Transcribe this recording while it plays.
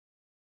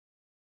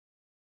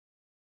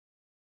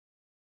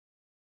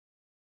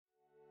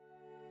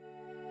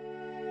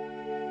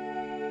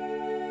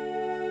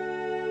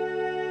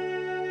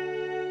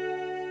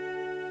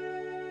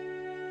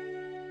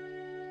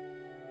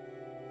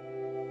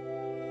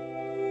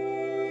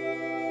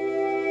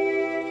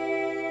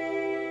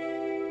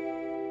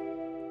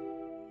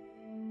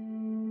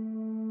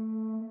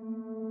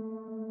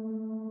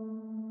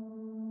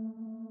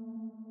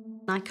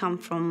I come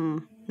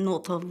from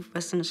north of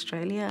Western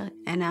Australia,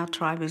 and our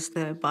tribe is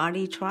the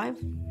Bardi tribe.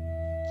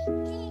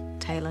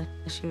 Taylor,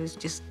 she was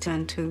just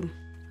turned 2.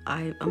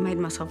 I made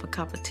myself a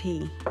cup of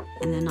tea,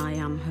 and then I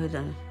heard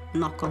a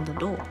knock on the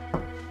door.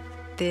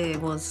 There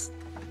was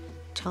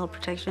Child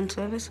Protection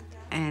Service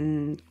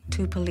and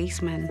 2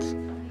 policemen,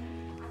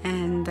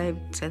 and they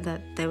said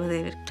that they were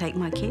there to take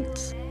my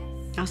kids.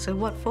 I said,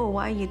 what for?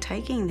 Why are you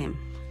taking them?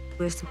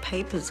 Where's the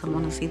papers? I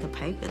want to see the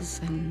papers.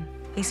 And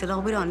he said, oh,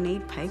 we don't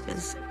need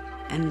papers.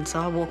 And so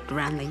I walked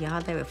around the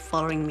yard. They were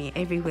following me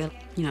everywhere,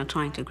 you know,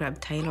 trying to grab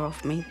Taylor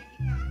off me.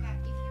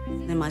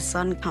 Then my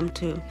son come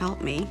to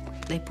help me.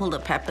 They pulled a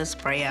pepper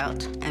spray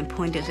out and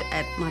pointed it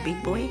at my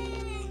big boy.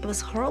 It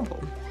was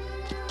horrible.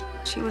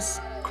 She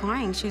was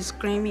crying, she was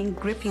screaming,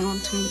 gripping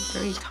onto me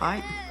very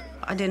tight.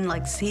 I didn't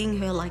like seeing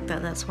her like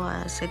that. That's why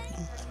I said,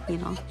 you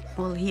know,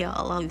 well, here,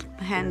 I'll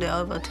hand her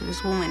over to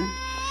this woman,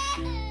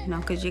 you know,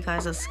 because you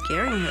guys are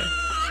scaring her.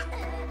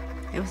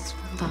 It was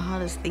the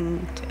hardest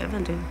thing to ever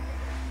do.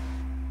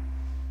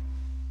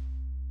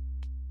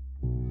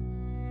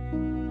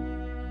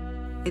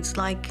 It's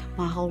like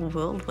my whole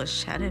world was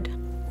shattered.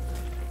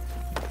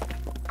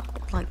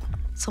 Like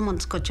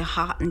someone's got your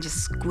heart and just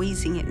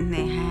squeezing it in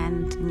their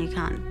hand, and you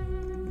can't,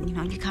 you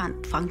know, you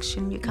can't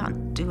function, you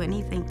can't do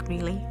anything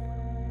really.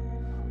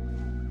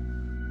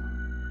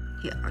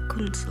 Yeah, I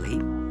couldn't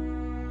sleep.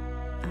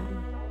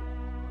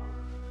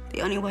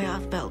 The only way I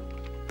felt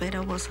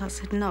better was I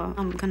said, no,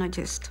 I'm gonna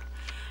just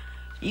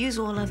use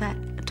all of that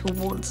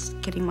towards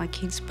getting my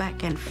kids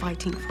back and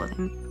fighting for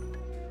them.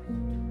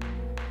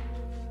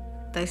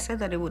 They said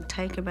that it would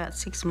take about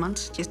 6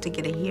 months just to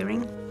get a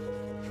hearing.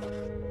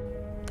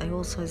 They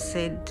also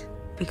said,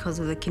 because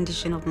of the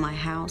condition of my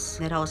house,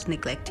 that I was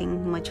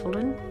neglecting my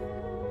children.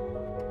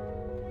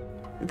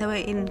 They were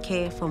in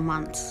care for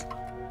months.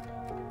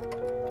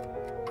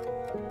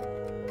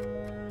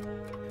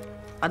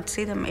 I'd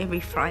see them every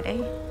Friday.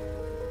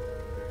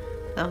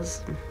 That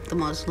was the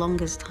most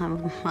longest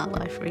time of my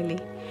life, really,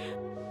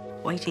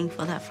 waiting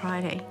for that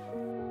Friday.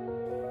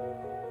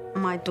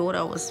 My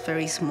daughter was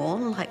very small,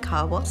 like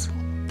I was.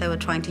 They were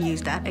trying to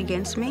use that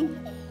against me.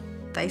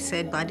 They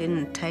said I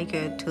didn't take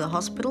her to the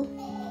hospital,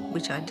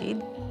 which I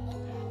did.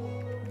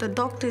 The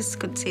doctors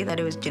could see that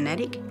it was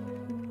genetic.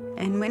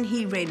 And when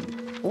he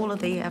read all of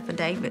the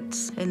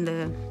affidavits and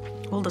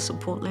all the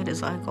support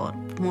letters I got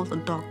from all the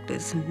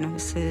doctors and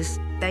nurses,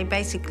 they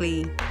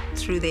basically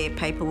threw their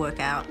paperwork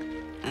out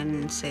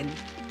and said,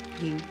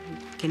 you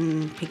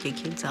can pick your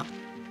kids up.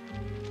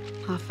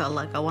 I felt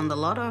like I won the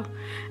lotto.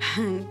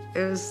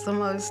 It was the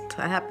most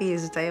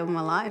happiest day of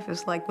my life. It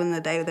was like when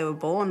the day they were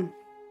born.